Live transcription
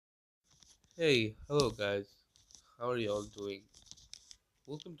Hey, hello guys. How are you all doing?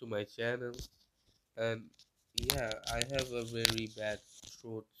 Welcome to my channel. And yeah, I have a very bad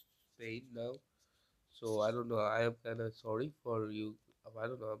throat pain now. So I don't know. I am kind of sorry for you. I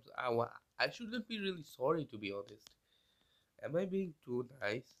don't know. I shouldn't be really sorry to be honest. Am I being too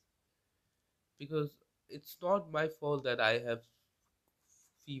nice? Because it's not my fault that I have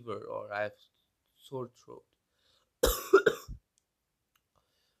fever or I have sore throat.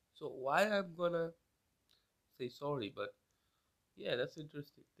 So why I'm gonna say sorry? But yeah, that's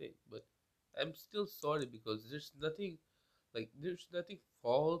interesting thing. But I'm still sorry because there's nothing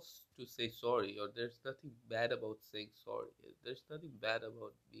false to say sorry, or there's nothing bad about saying sorry. There's nothing bad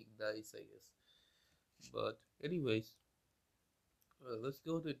about being nice, I guess. But anyways, let's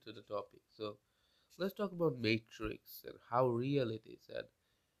go into the topic. So let's talk about Matrix and how real it is, and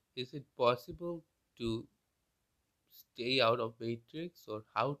is it possible to stay out of Matrix, or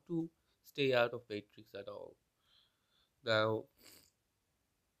how to stay out of Matrix at all. Now,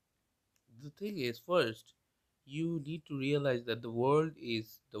 the thing is, first, you need to realize that the world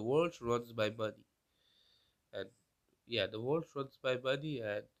runs by money, and yeah, the world runs by money,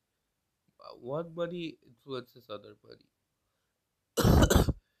 and one money influences other money.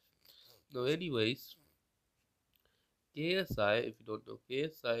 Now, anyways, KSI, if you don't know,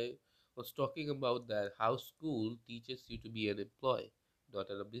 KSI was talking about that how school teaches you to be an employee, not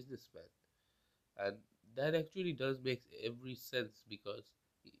a businessman, and that actually does make every sense because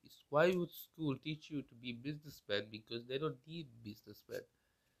why would school teach you to be businessman? Because they don't need businessmen.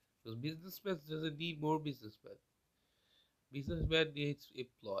 Because businessmen doesn't need more businessmen. Businessman needs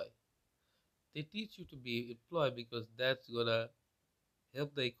employee. They teach you to be employee because that's gonna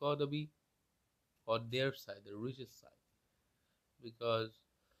help the economy on their side, the richest side. Because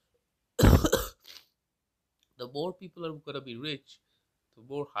the more people are gonna be rich, the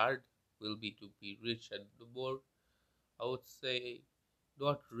more hard will be to be rich, and the more, I would say,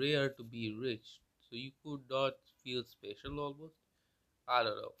 not rare to be rich. So you could not feel special almost. I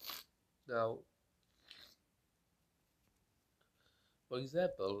don't know. Now, for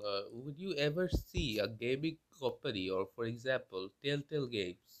example, would you ever see a gaming company, or for example, Telltale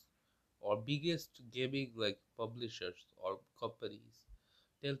Games, or biggest gaming like publishers or companies,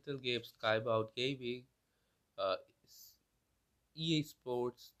 Telltale Games, Skybound Gaming, uh, EA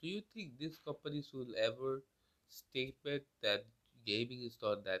Sports? Do you think these companies will ever statement that gaming is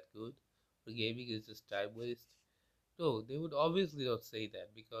not that good, or gaming is just time waste? No, they would obviously not say that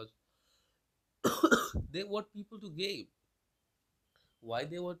because they want people to game. Why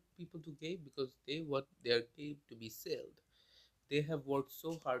they want people to game? Because they want their game to be sold. They have worked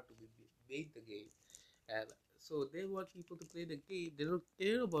so hard to make the game, and so they want people to play the game. They don't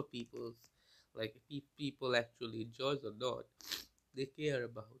care about people's, like, if people actually enjoys or not. They care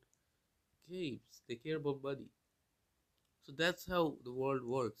about games. They care about money. So that's how the world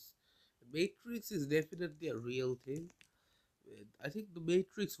works. Matrix is definitely a real thing. I think the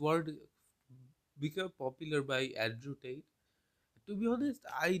Matrix word became popular by Andrew Tate. To be honest,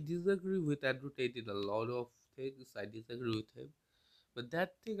 I disagree with Andrew Tate in a lot of things. I disagree with him. But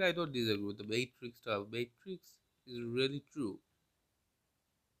that thing I don't disagree with. The Matrix stuff. Matrix is really true.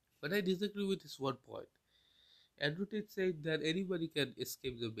 But I disagree with this one point. Andrew Tate said that anybody can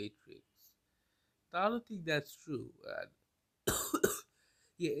escape the Matrix. I don't think that's true. And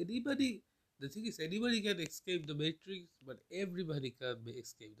yeah, anybody. The thing is, anybody can escape the Matrix, but everybody can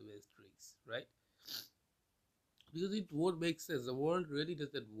escape the Matrix, right? Because it won't make sense. The world really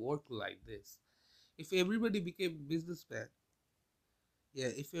doesn't work like this. If everybody became businessmen, yeah,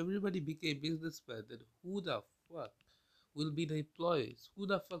 if everybody became businessmen, then who the fuck will be the employees? Who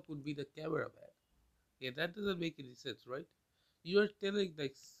the fuck would be the cameraman? Yeah, that doesn't make any sense, right? You're telling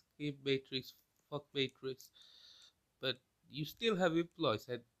like skip Matrix, fuck Matrix, but you still have employees,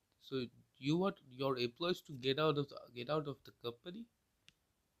 and so you want your employees to get out of the company?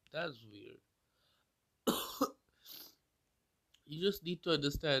 That's weird. You just need to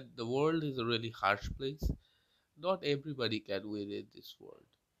understand the world is a really harsh place. Not everybody can win in this world.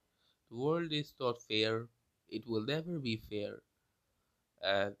 The world is not fair. It will never be fair,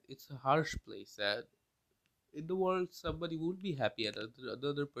 and it's a harsh place. And in the world, somebody would be happy, and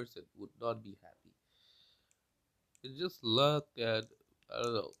another person would not be happy. It's just luck, and I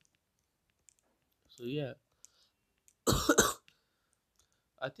don't know. So yeah,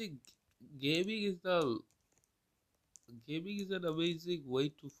 I think gaming is the gaming is an amazing way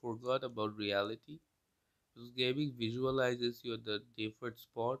to forget about reality, because gaming visualizes you at the different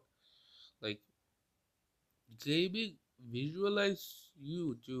spot. Like, gaming visualize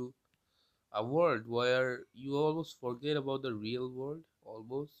you to a world where you almost forget about the real world,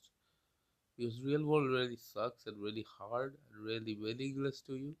 almost, because real world really sucks and really hard and really meaningless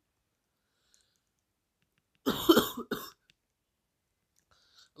to you.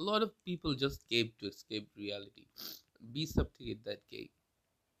 A lot of people just game to escape reality, be something in that game.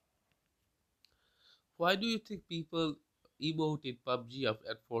 Why do you think people emote in PUBG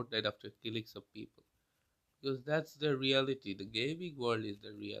and Fortnite after killing some people? Because that's the reality. The gaming world is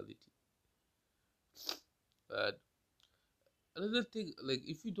the reality. And another thing, like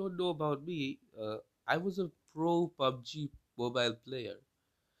if you don't know about me, I was a pro PUBG mobile player.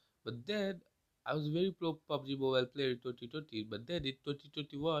 But then I was a very pro PUBG mobile player in 2020. But then in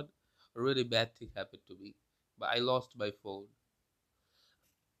 2021, a really bad thing happened to me. But I lost my phone.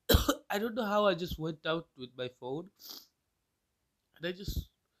 I don't know how I just went out with my phone, and I just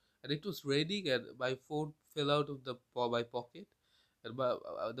and it was raining, and my phone fell out of my pocket, and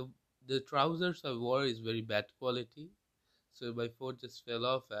the trousers I wore is very bad quality, so my phone just fell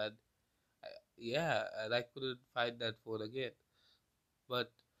off, and I, yeah, and I couldn't find that phone again.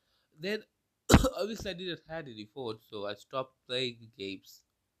 But then obviously I didn't have any phone, so I stopped playing games,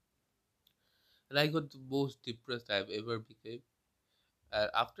 and I got the most depressed I've ever became. And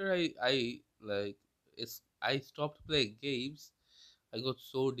after I like I stopped playing games, I got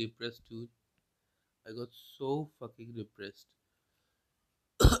so depressed, dude. I got so fucking depressed.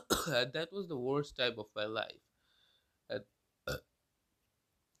 And that was the worst time of my life. And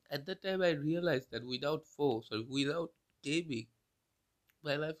at that time, I realized that without phones or without gaming,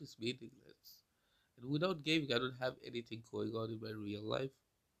 my life is meaningless. And without gaming, I don't have anything going on in my real life.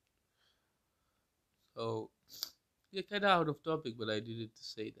 So, yeah, kind of out of topic, but I needed to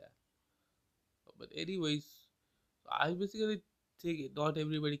say that. But anyways, I basically think not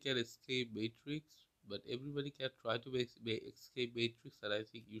everybody can escape Matrix, but everybody can try to escape Matrix, and I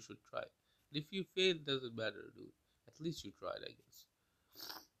think you should try. And if you fail, doesn't matter, dude. At least you tried, I guess.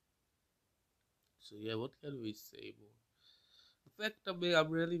 So yeah, what can we say more? The fact I'm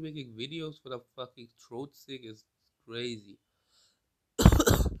really making videos for the fucking throat sick is crazy.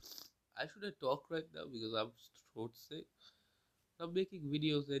 I shouldn't talk right now because I'm throat sick. I'm making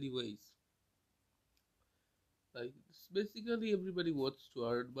videos anyways. Like basically everybody wants to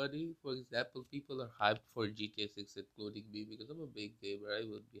earn money. For example, people are hyped for GTA 6, including me, because I'm a big gamer. I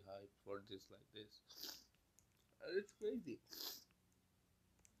would be hyped for this like this. And it's crazy.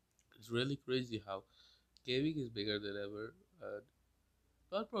 It's really crazy how gaming is bigger than ever. And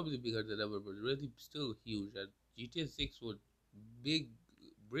not probably bigger than ever, but really still huge. And GTA 6 would big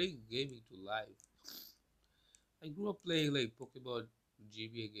bring gaming to life. I grew up playing like Pokemon,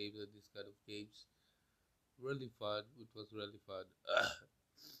 GBA games, and this kind of games. Really fun. It was really fun.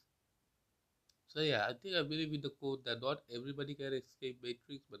 So yeah, I think I believe in the quote that not everybody can escape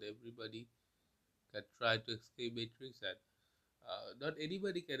Matrix, but everybody can try to escape Matrix, and not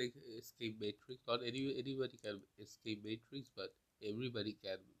anybody can escape Matrix. Not anybody can escape Matrix, but everybody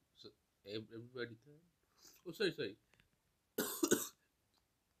can. So everybody can. Oh, sorry.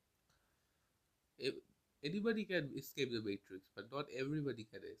 Ev- Anybody can escape the Matrix, but not everybody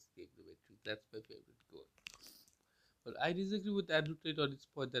can escape the Matrix. That's my favorite quote. But I disagree with Andrew Tate on his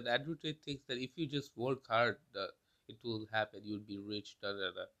point that Andrew Tate thinks that if you just work hard, it will happen. You'll be rich. Da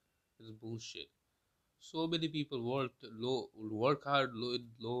da da. It's bullshit. So many people work hard,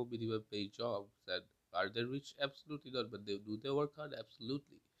 low minimum pay jobs, and are they rich? Absolutely not. But they work hard?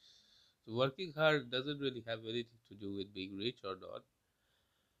 Absolutely. So working hard doesn't really have anything to do with being rich or not.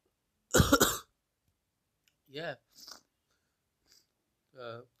 Yeah.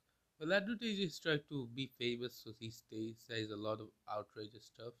 Uh, well, Andrew Tate is trying to be famous, so he says a lot of outrageous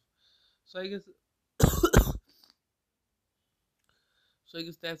stuff. So I guess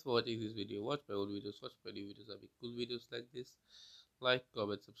that's for watching this video. Watch my old videos, watch my new videos. I make cool videos like this. Like,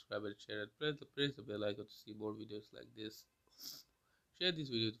 comment, subscribe, and share, and press the bell icon to see more videos like this. Share this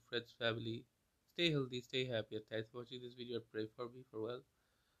video to friends, family. Stay healthy, stay happy, and thanks for watching this video. And pray for me for well.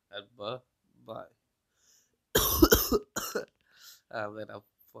 And bye. Ah, man, I'm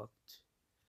fucked.